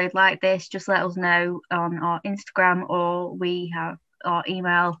another episode like this. Just let us know on our Instagram, or we have our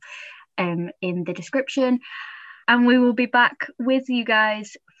email in the description. And we will be back with you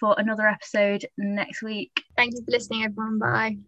guys for another episode next week. Thank you for listening, everyone. Bye.